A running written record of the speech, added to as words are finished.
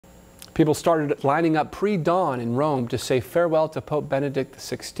People started lining up pre-dawn in Rome to say farewell to Pope Benedict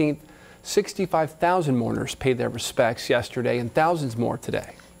XVI. 65,000 mourners paid their respects yesterday and thousands more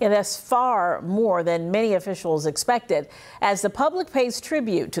today. Yeah, that's far more than many officials expected, as the public pays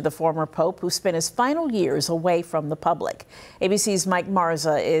tribute to the former pope who spent his final years away from the public. ABC's Mike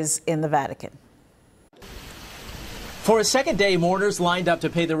Marza is in the Vatican. For a second day, mourners lined up to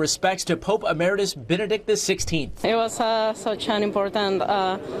pay their respects to Pope Emeritus Benedict XVI. He was such an important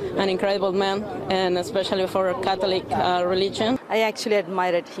and incredible man, and especially for Catholic religion. I actually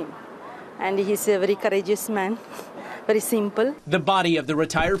admired him, and he's a very courageous man. Very simple. The body of the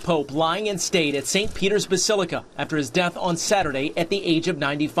retired Pope lying in state at St. Peter's Basilica after his death on Saturday at the age of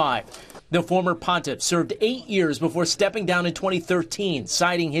 95. The former pontiff served 8 years before stepping down in 2013,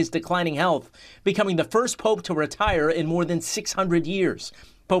 citing his declining health, becoming the first pope to retire in more than 600 years.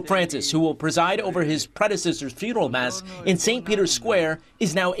 Pope Francis, who will preside over his predecessor's funeral mass in St. Peter's Square,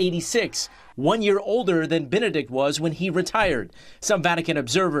 is now 86, 1 year older than Benedict was when he retired. Some Vatican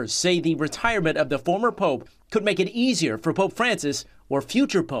observers say the retirement of the former pope could make it easier for Pope Francis or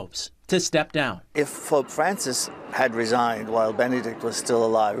future popes to step down. If Pope Francis had resigned while Benedict was still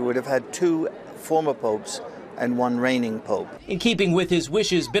alive, we would have had 2 former popes and 1 reigning pope. In keeping with his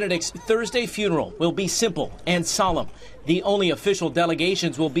wishes, Benedict's Thursday funeral will be simple and solemn. The only official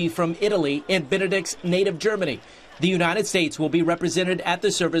delegations will be from Italy and Benedict's native Germany. The United States will be represented at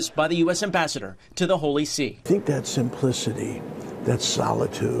the service by the U.S. ambassador to the Holy See. I think that simplicity, that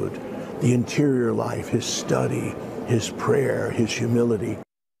solitude, the interior life, his study, his prayer, his humility.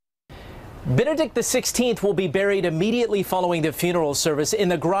 Benedict XVI will be buried immediately following the funeral service in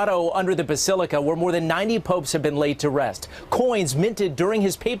the grotto under the basilica, where more than 90 popes have been laid to rest. Coins minted during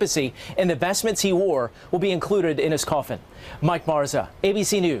his papacy and the vestments he wore will be included in his coffin. Mike Marza,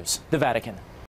 ABC News, the Vatican.